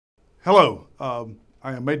Hello,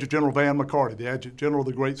 I am Major General Van McCarty, the Adjutant General of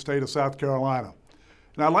the great state of South Carolina.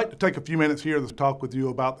 And I'd like to take a few minutes here to talk with you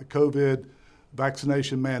about the COVID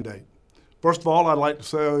vaccination mandate. First of all, I'd like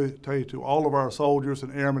to tell you to all of our soldiers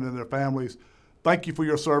and airmen and their families, thank you for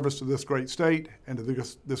your service to this great state and to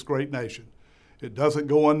this great nation. It doesn't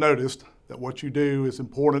go unnoticed that what you do is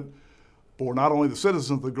important for not only the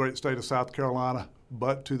citizens of the great state of South Carolina,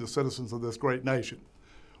 but to the citizens of this great nation.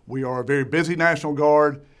 We are a very busy National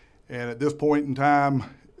Guard, and at this point in time,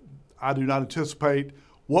 I do not anticipate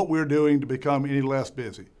what we're doing to become any less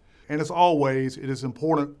busy. And as always, it is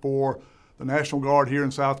important for the National Guard here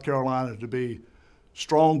in South Carolina to be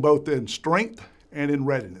strong both in strength and in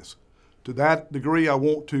readiness. To that degree, I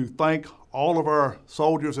want to thank all of our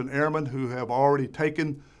soldiers and airmen who have already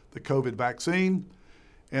taken the COVID vaccine.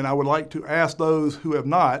 And I would like to ask those who have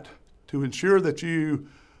not to ensure that you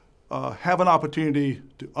have an opportunity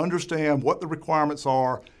to understand what the requirements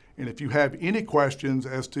are, and if you have any questions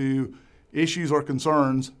as to issues or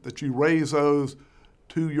concerns, that you raise those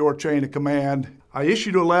to your chain of command. I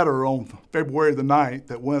issued a letter on February the 9th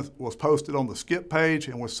that was posted on the SCIP page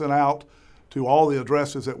and was sent out to all the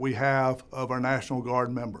addresses that we have of our National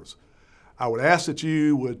Guard members. I would ask that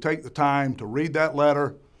you would take the time to read that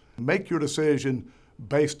letter and make your decision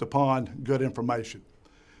based upon good information.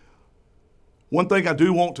 One thing I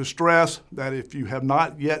do want to stress, that if you have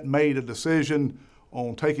not yet made a decision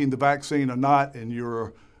on taking the vaccine or not, and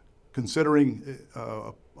you're considering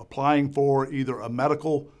applying for either a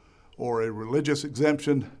medical or a religious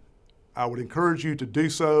exemption, I would encourage you to do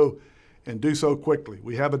so and do so quickly.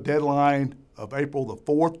 We have a deadline of April the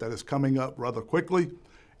 4th that is coming up rather quickly,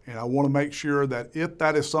 and I want to make sure that if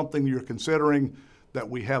that is something you're considering, that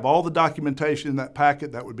we have all the documentation in that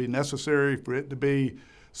packet that would be necessary for it to be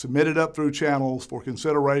submitted up through channels for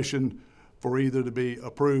consideration for either to be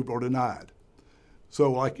approved or denied. So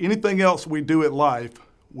like anything else we do in life,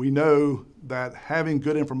 we know that having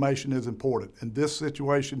good information is important, and this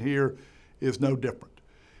situation here is no different.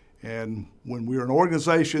 And when we're an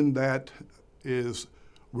organization that is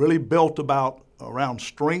really built around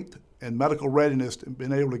strength and medical readiness and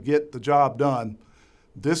being able to get the job done,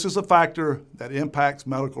 this is a factor that impacts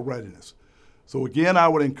medical readiness. So again, I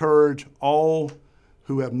would encourage all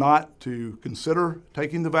who have not to consider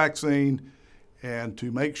taking the vaccine and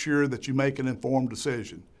to make sure that you make an informed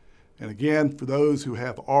decision. And again, for those who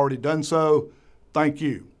have already done so, thank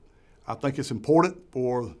you. I think it's important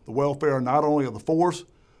for the welfare not only of the force,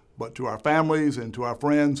 but to our families and to our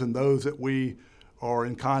friends and those that we are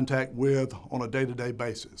in contact with on a day-to-day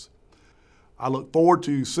basis. I look forward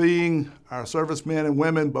to seeing our servicemen and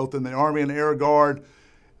women, both in the Army and Air Guard,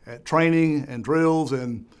 at training and drills,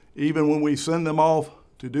 and even when we send them off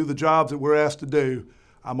to do the jobs that we're asked to do.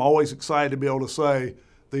 I'm always excited to be able to say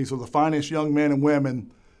these are the finest young men and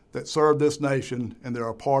women that serve this nation, and they're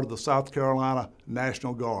a part of the South Carolina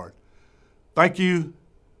National Guard. Thank you.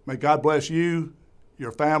 May God bless you,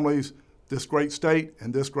 your families, this great state,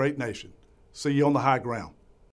 and this great nation. See you on the high ground.